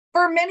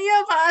For many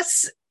of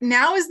us,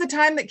 now is the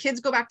time that kids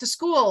go back to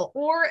school,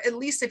 or at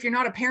least if you're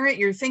not a parent,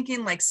 you're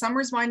thinking like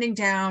summer's winding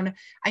down.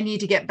 I need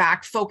to get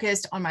back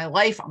focused on my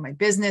life, on my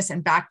business,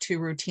 and back to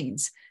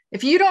routines.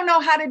 If you don't know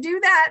how to do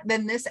that,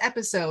 then this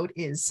episode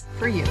is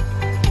for you.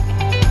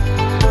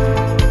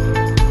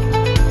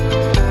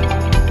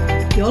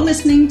 You're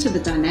listening to the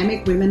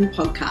Dynamic Women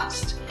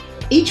podcast.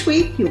 Each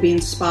week, you'll be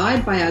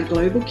inspired by our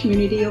global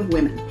community of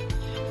women.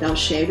 They'll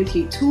share with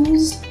you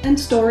tools and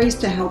stories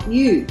to help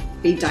you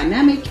be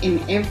dynamic in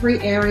every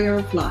area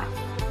of life.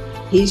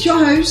 Here's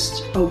your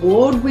host,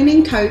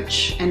 award-winning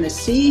coach, and the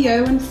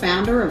CEO and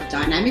founder of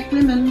Dynamic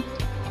Women,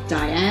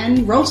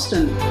 Diane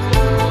Ralston.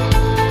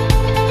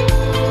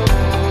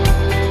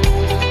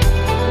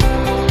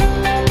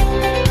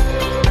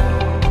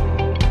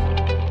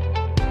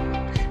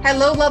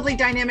 Hello, lovely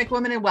dynamic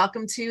women, and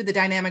welcome to the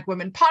Dynamic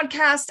Women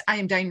podcast. I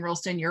am Diane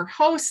Ralston, your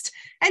host,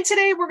 and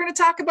today we're going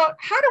to talk about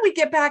how do we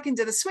get back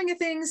into the swing of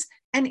things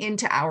and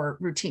into our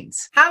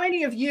routines. How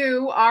many of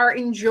you are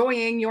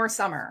enjoying your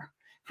summer?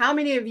 How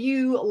many of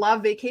you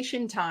love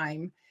vacation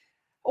time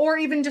or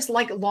even just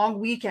like long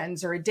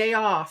weekends or a day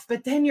off?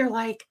 But then you're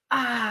like,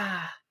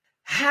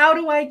 how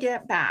do I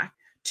get back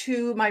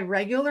to my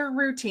regular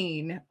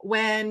routine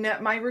when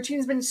my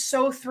routine's been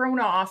so thrown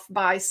off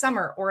by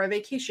summer or a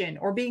vacation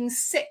or being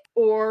sick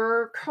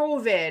or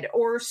COVID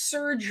or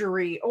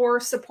surgery or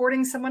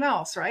supporting someone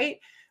else, right?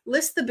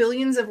 List the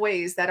billions of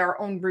ways that our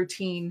own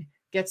routine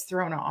gets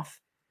thrown off.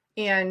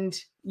 And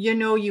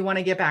you want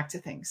to get back to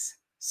things.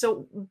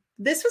 So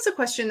this was a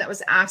question that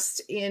was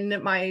asked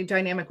in my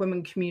Dynamic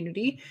Women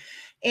community.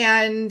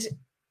 And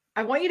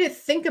I want you to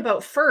think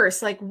about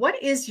first, like,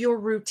 what is your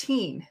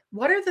routine?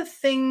 What are the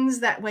things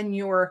that when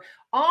you're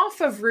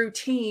off of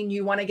routine,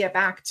 you want to get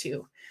back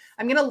to?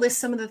 I'm going to list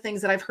some of the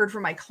things that I've heard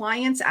from my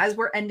clients as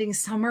we're ending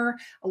summer.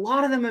 A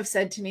lot of them have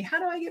said to me, how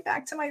do I get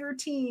back to my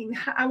routine?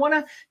 I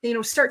want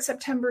to, start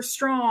September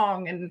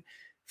strong. And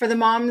for the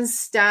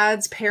moms,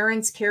 dads,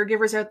 parents,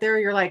 caregivers out there,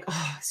 you're like,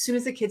 as soon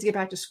as the kids get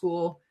back to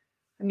school,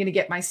 I'm going to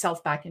get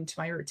myself back into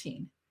my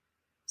routine.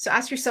 So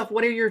ask yourself,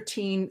 what are your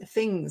routine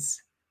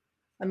things?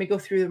 Let me go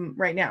through them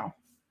right now.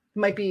 It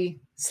might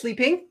be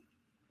sleeping,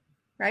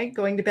 right?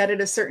 Going to bed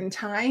at a certain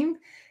time.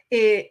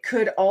 It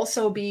could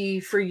also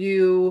be for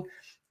you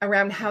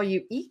around how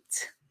you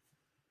eat.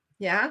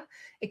 Yeah.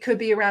 It could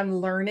be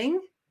around learning,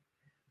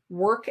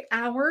 work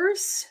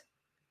hours,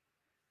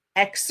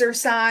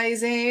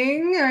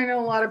 exercising. I know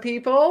a lot of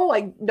people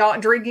like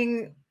not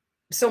drinking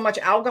so much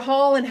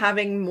alcohol and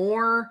having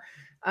more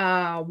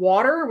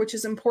water, which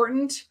is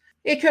important.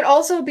 It could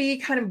also be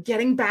kind of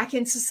getting back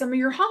into some of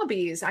your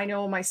hobbies. I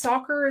know my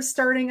soccer is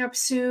starting up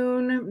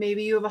soon.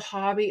 Maybe you have a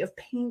hobby of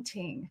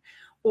painting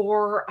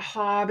or a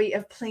hobby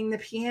of playing the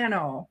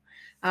piano,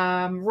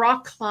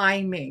 rock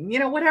climbing,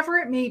 whatever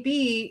it may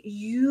be,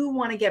 you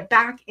want to get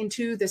back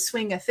into the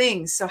swing of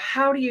things. So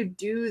how do you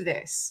do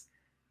this?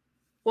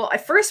 Well, I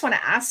first want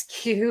to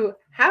ask you,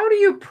 how do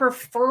you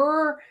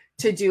prefer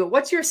to do it?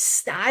 What's your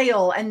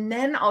style? And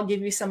then I'll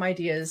give you some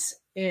ideas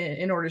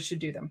in order to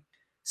do them.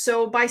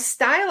 So by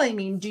style, I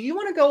mean, do you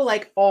want to go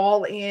like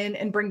all in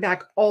and bring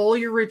back all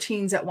your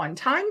routines at one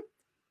time?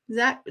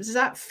 Does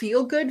that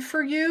feel good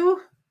for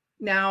you?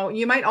 Now,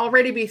 you might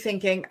already be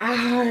thinking,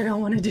 I don't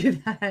want to do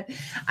that.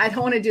 I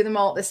don't want to do them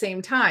all at the same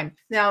time.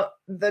 Now,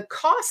 the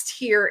cost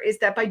here is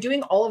that by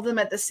doing all of them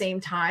at the same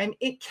time,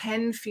 it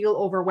can feel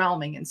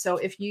overwhelming. And so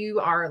if you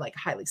are like a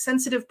highly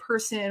sensitive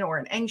person or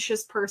an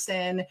anxious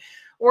person,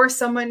 or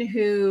someone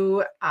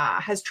who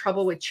has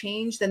trouble with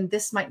change, then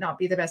this might not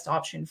be the best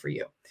option for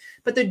you.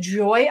 But the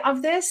joy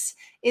of this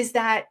is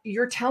that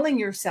you're telling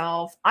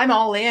yourself, I'm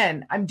all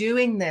in, I'm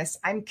doing this,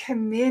 I'm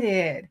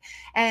committed.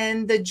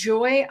 And the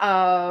joy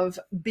of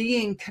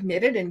being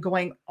committed and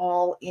going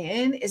all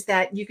in is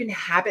that you can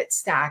habit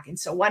stack. And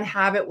so one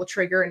habit will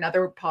trigger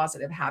another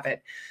positive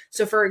habit.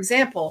 So for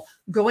example,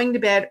 going to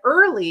bed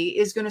early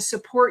is going to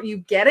support you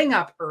getting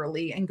up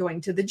early and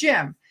going to the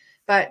gym.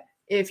 But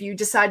if you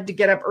decide to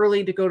get up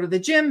early to go to the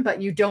gym,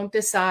 but you don't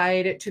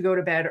decide to go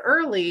to bed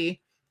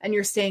early and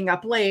you're staying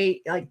up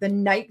late, like the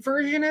night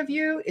version of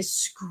you is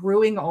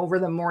screwing over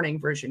the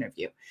morning version of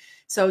you.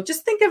 So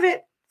just think of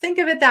it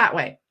that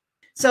way.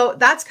 So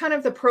that's kind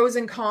of the pros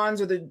and cons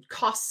or the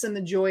costs and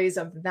the joys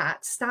of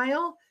that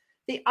style.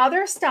 The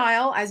other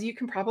style, as you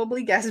can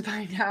probably guess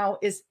by now,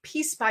 is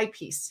piece by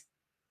piece.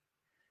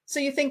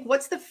 So you think,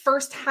 what's the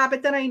first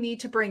habit that I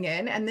need to bring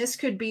in? And this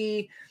could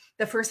be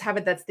the first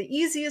habit that's the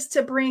easiest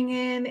to bring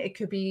in. It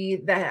could be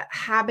the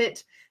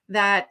habit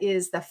that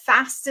is the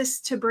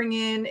fastest to bring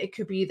in. It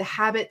could be the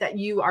habit that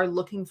you are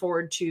looking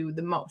forward to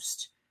the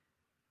most.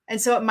 And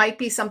so it might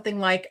be something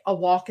like a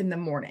walk in the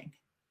morning.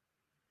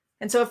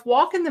 And so if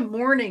walk in the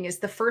morning is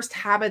the first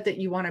habit that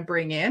you want to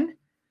bring in,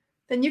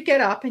 then you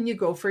get up and you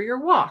go for your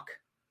walk,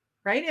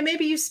 right? And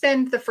maybe you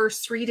spend the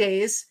first 3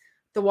 days,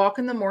 the walk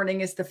in the morning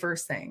is the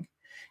first thing.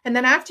 And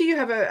then after you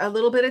have a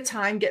little bit of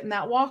time getting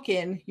that walk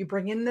in, you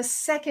bring in the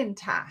second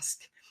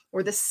task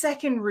or the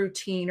second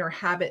routine or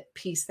habit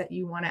piece that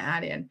you want to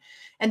add in.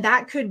 And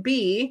that could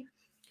be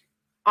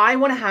I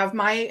want to have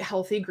my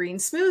healthy green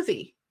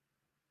smoothie.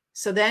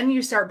 So then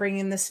you start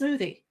bringing the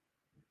smoothie,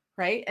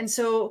 right? And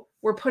so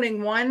we're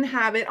putting one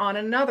habit on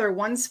another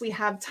once we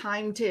have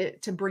time to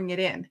bring it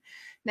in.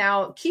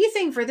 Now, key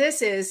thing for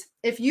this is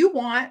if you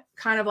want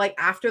kind of like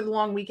after the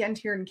long weekend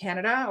here in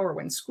Canada or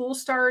when school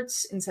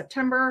starts in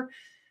September,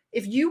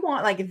 if you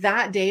want like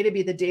that day to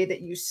be the day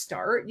that you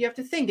start, you have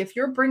to think if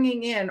you're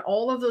bringing in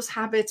all of those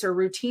habits or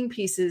routine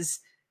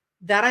pieces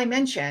that I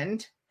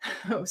mentioned,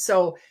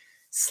 so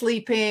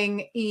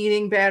sleeping,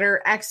 eating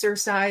better,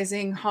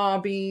 exercising,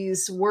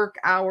 hobbies, work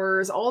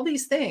hours, all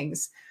these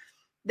things,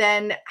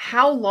 then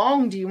how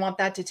long do you want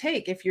that to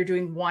take if you're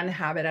doing one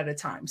habit at a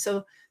time?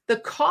 So the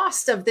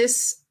cost of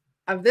this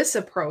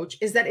approach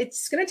is that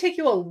it's going to take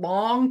you a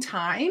long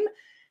time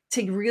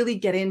to really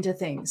get into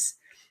things.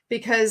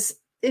 Because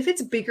if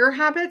it's bigger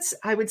habits,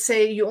 I would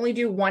say you only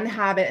do one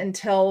habit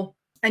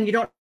and you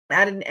don't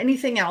add in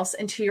anything else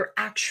until you're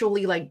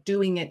actually like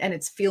doing it and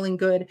it's feeling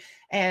good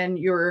and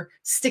you're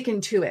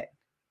sticking to it.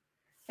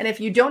 And if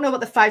you don't know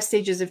about the 5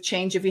 stages of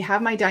change, if you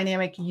have my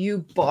Dynamic You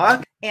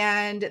book,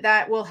 and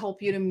that will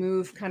help you to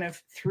move kind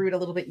of through it a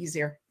little bit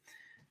easier.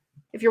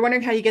 If you're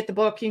wondering how you get the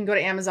book, you can go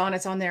to Amazon,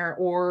 it's on there,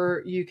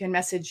 or you can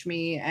message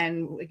me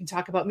and we can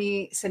talk about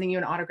me sending you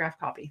an autographed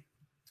copy.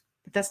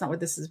 But that's not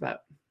what this is about.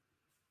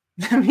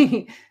 Let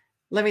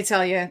me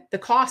tell you, the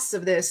costs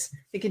of this,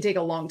 it can take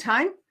a long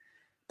time.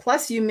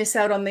 Plus, you miss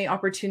out on the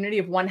opportunity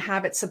of one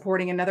habit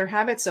supporting another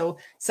habit. So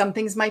some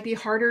things might be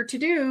harder to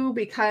do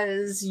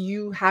because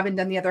you haven't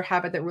done the other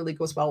habit that really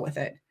goes well with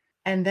it.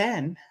 And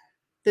then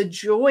the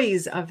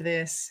joys of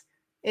this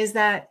is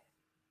that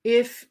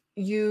if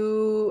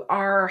you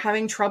are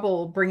having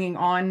trouble bringing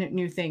on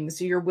new things,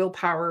 so your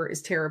willpower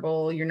is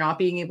terrible, you're not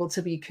being able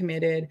to be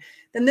committed,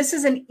 then this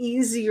is an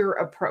easier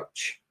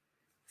approach.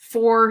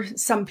 For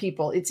some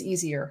people, it's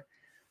easier.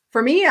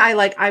 For me,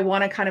 I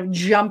want to kind of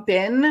jump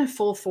in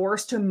full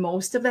force to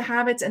most of the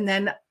habits and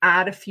then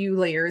add a few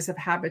layers of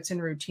habits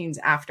and routines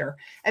after.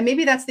 And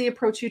maybe that's the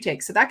approach you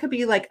take. So that could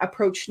be like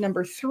approach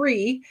number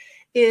 3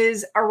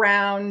 is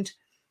around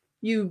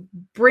you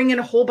bring in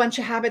a whole bunch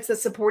of habits that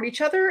support each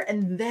other.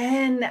 And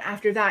then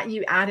after that,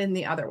 you add in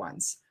the other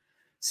ones.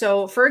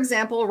 So for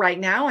example, right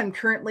now, I'm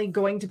currently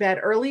going to bed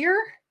earlier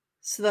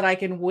so that I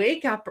can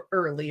wake up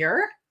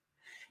earlier.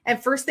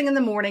 And first thing in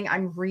the morning,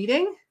 I'm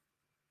reading.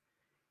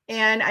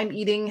 And I'm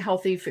eating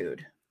healthy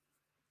food.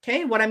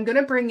 Okay. What I'm going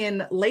to bring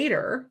in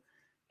later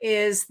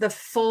is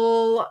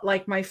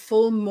my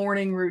full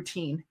morning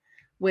routine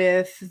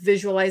with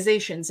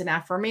visualizations and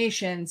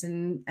affirmations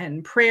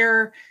and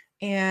prayer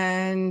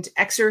and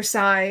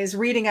exercise,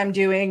 reading I'm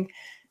doing,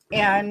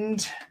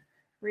 and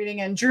reading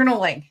and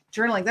journaling.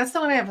 Journaling. That's the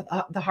one I have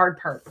the hard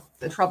part,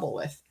 the trouble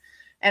with.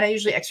 And I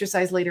usually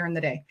exercise later in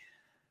the day.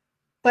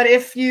 But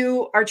if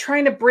you are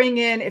trying to bring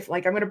in,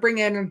 I'm going to bring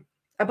in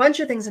a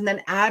bunch of things and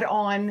then add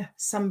on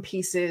some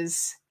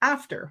pieces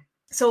after.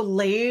 So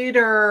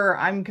later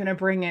I'm going to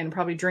bring in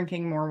probably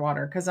drinking more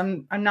water because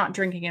I'm not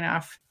drinking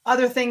enough.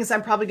 Other things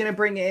I'm probably going to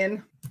bring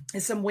in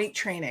is some weight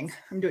training.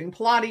 I'm doing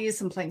Pilates,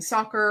 I'm playing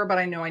soccer, but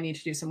I know I need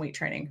to do some weight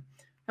training.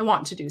 I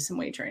want to do some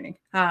weight training.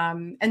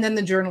 And then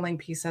the journaling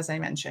piece, as I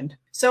mentioned.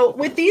 So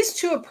with these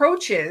 2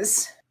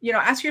 approaches,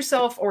 ask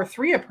yourself, or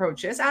 3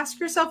 approaches,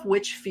 ask yourself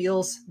which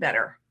feels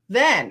better.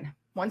 Then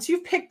once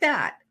you've picked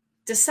that,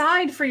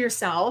 decide for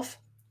yourself,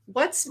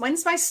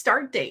 when's my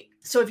start date?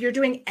 So if you're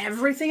doing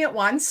everything at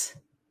once,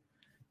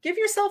 give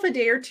yourself a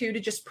day or 2 to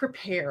just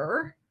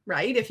prepare,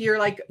 right? If you're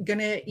going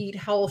to eat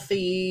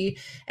healthy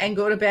and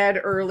go to bed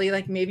early,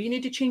 maybe you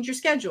need to change your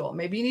schedule.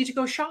 Maybe you need to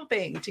go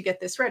shopping to get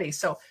this ready.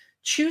 So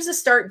choose a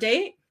start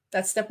date.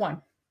 That's step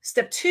 1.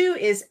 Step 2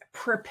 is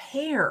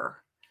prepare.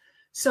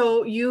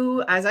 So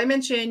as I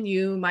mentioned,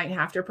 you might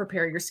have to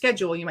prepare your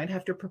schedule. You might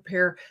have to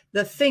prepare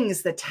the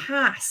things, the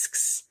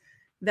tasks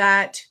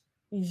that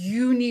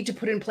you need to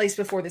put in place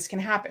before this can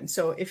happen.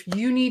 So if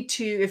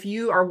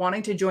you are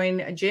wanting to join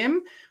a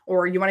gym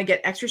or you want to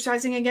get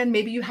exercising again,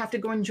 maybe you have to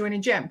go and join a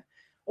gym,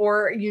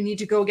 or you need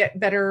to go get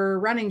better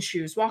running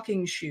shoes,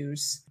 walking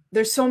shoes.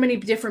 There's so many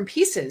different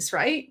pieces,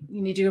 right?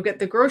 You need to go get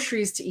the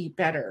groceries to eat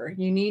better.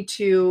 You need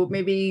to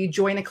maybe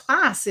join a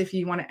class if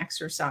you want to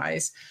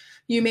exercise.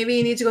 You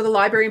maybe need to go to the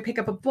library and pick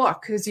up a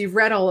book because you've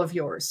read all of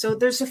yours. So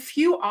there's a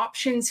few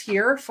options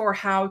here for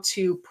how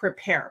to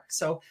prepare.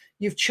 So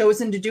you've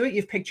chosen to do it.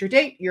 You've picked your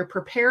date. You're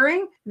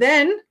preparing.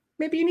 Then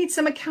maybe you need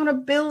some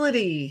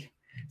accountability.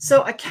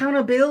 So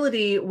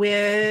accountability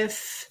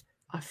with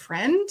a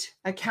friend,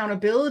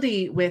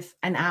 accountability with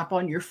an app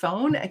on your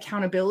phone,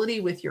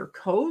 accountability with your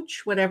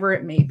coach, whatever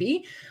it may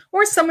be,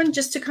 or someone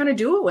just to kind of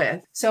do it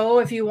with. So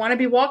if you want to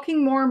be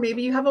walking more,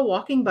 maybe you have a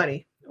walking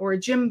buddy or a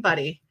gym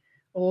buddy,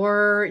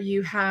 or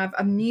you have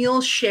a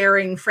meal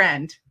sharing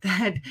friend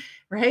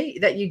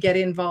that you get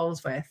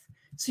involved with.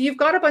 So you've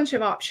got a bunch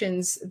of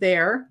options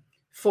there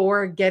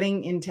for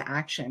getting into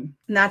action.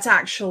 And that's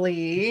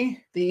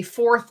actually the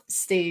 4th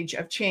stage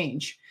of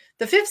change.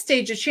 The 5th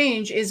stage of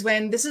change is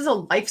when this is a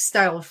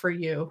lifestyle for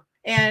you.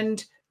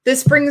 And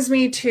this brings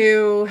me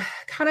to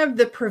kind of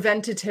the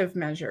preventative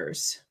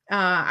measures.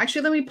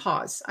 Actually, let me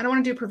pause. I don't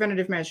want to do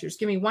preventative measures.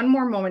 Give me one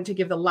more moment to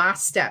give the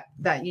last step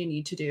that you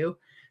need to do.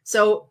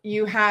 So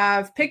you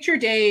have picked your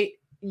date,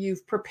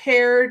 you've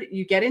prepared,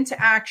 you get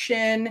into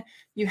action,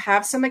 you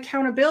have some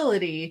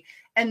accountability,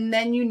 and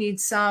then you need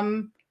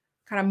some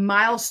kind of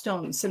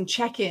milestones, some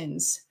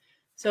check-ins.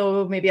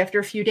 So maybe after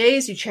a few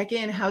days, you check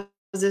in. How's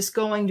this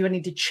going? Do I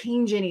need to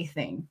change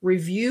anything?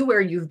 Review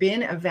where you've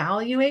been,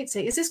 evaluate,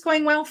 say, is this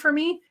going well for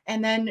me?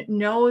 And then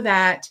know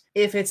that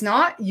if it's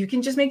not, you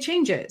can just make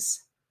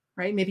changes,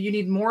 right? Maybe you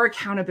need more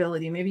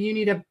accountability. Maybe you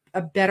need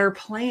a better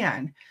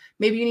plan.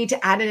 Maybe you need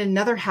to add in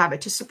another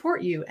habit to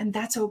support you, and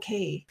that's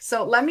okay.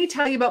 So let me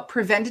tell you about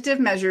preventative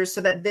measures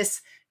so that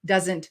this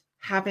doesn't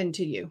happen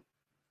to you.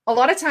 A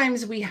lot of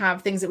times we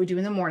have things that we do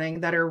in the morning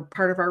that are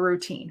part of our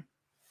routine,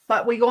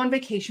 but we go on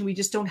vacation, we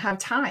just don't have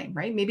time,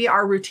 right? Maybe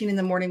our routine in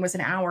the morning was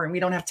an hour and we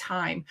don't have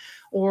time,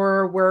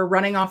 or we're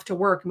running off to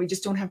work and we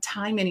just don't have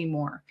time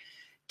anymore.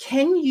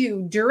 Can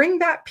you, during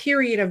that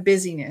period of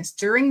busyness,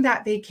 during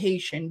that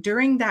vacation,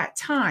 during that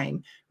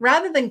time,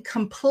 rather than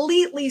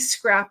completely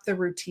scrap the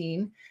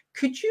routine,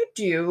 could you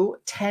do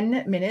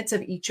 10 minutes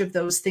of each of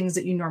those things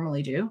that you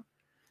normally do?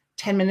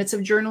 10 minutes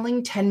of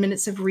journaling, 10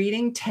 minutes of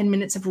reading, 10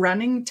 minutes of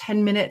running,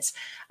 10 minutes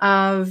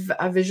of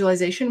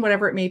visualization,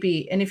 whatever it may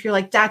be. And if you're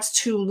like, that's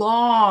too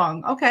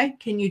long, okay,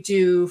 can you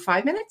do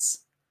 5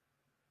 minutes?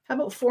 How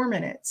about 4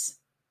 minutes?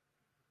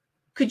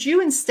 Could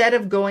you, instead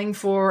of going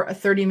for a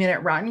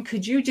 30-minute run,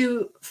 could you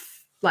do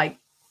like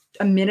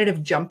a minute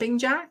of jumping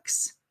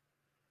jacks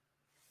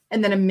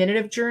and then a minute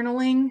of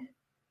journaling,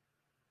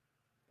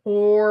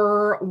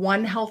 or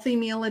one healthy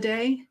meal a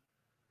day?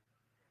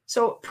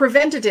 So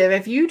preventative,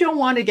 if you don't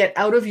want to get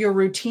out of your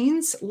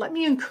routines, let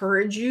me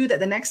encourage you that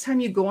the next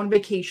time you go on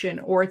vacation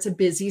or it's a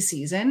busy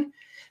season,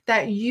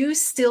 that you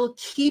still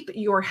keep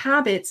your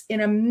habits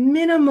in a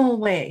minimal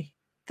way.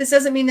 This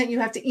doesn't mean that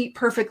you have to eat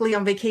perfectly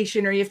on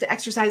vacation, or you have to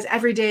exercise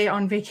every day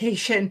on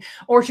vacation,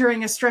 or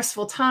during a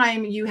stressful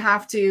time, you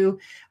have to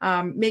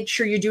make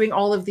sure you're doing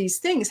all of these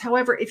things.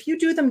 However, if you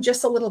do them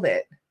just a little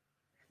bit,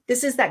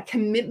 this is that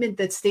commitment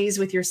that stays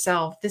with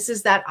yourself. This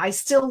is that I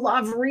still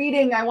love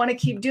reading. I want to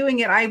keep doing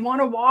it. I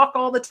want to walk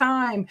all the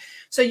time.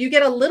 So you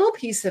get a little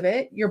piece of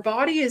it. Your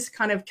body is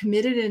kind of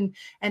committed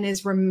and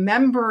is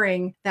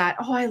remembering that,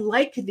 oh, I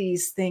like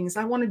these things.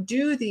 I want to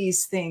do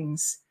these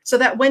things. So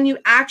that when you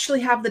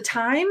actually have the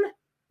time,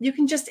 you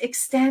can just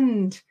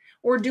extend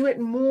or do it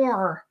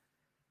more.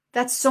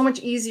 That's so much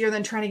easier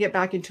than trying to get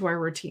back into our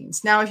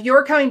routines. Now, if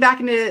you're coming back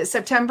into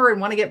September and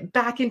want to get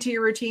back into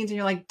your routines and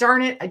you're like,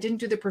 darn it, I didn't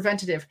do the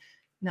preventative,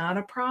 not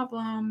a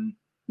problem.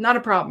 Not a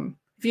problem.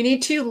 If you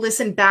need to,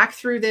 listen back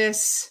through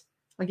this.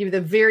 I'll give you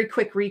the very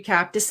quick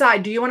recap.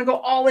 Decide, do you want to go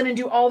all in and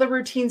do all the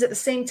routines at the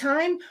same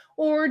time?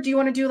 Or do you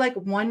want to do like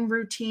one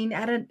routine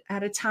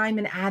at a time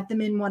and add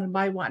them in one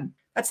by one?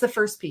 That's the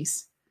first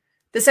piece.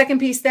 The second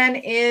piece then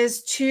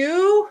is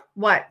to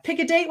what? Pick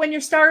a date when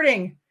you're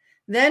starting.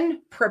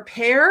 Then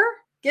prepare,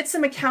 get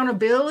some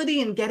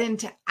accountability and get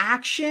into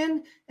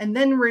action, and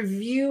then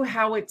review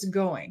how it's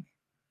going.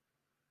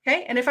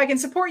 Okay. And if I can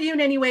support you in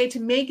any way to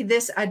make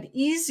this an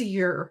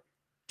easier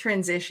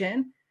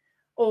transition,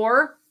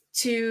 or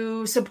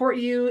to support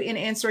you in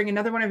answering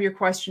another one of your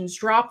questions,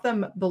 drop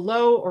them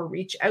below or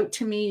reach out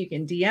to me. You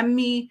can DM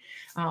me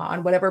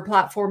on whatever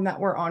platform that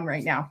we're on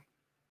right now.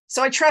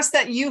 So I trust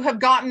that you have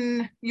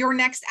gotten your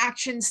next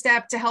action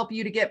step to help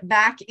you to get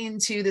back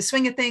into the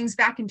swing of things,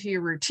 back into your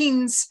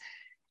routines.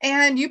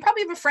 And you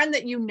probably have a friend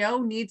that you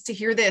know needs to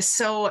hear this.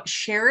 So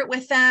share it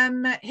with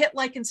them, hit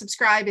like and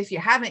subscribe if you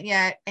haven't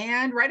yet,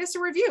 and write us a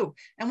review.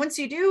 And once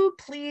you do,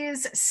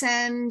 please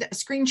send a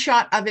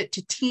screenshot of it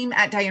to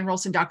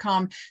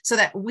team@dianerolson.com so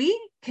that we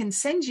can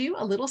send you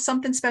a little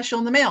something special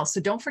in the mail.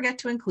 So don't forget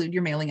to include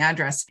your mailing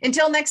address.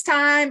 Until next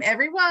time,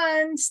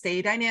 everyone,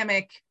 stay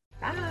dynamic.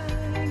 Bye.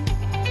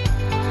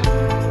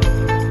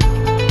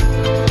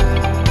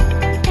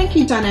 Thank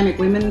you, Dynamic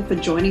Women, for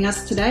joining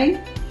us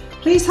today.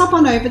 Please hop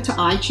on over to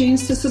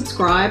iTunes to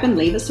subscribe and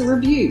leave us a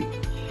review.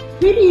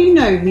 Who do you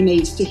know who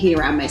needs to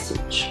hear our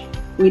message?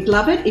 We'd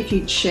love it if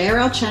you'd share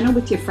our channel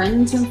with your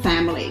friends and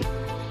family.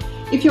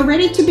 If you're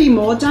ready to be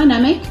more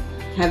dynamic,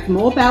 have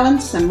more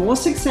balance and more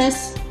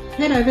success,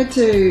 head over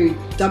to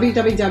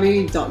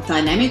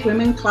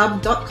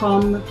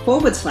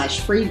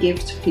www.dynamicwomenclub.com/free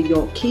gift for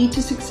your Key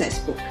to Success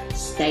book.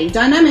 Stay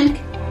dynamic.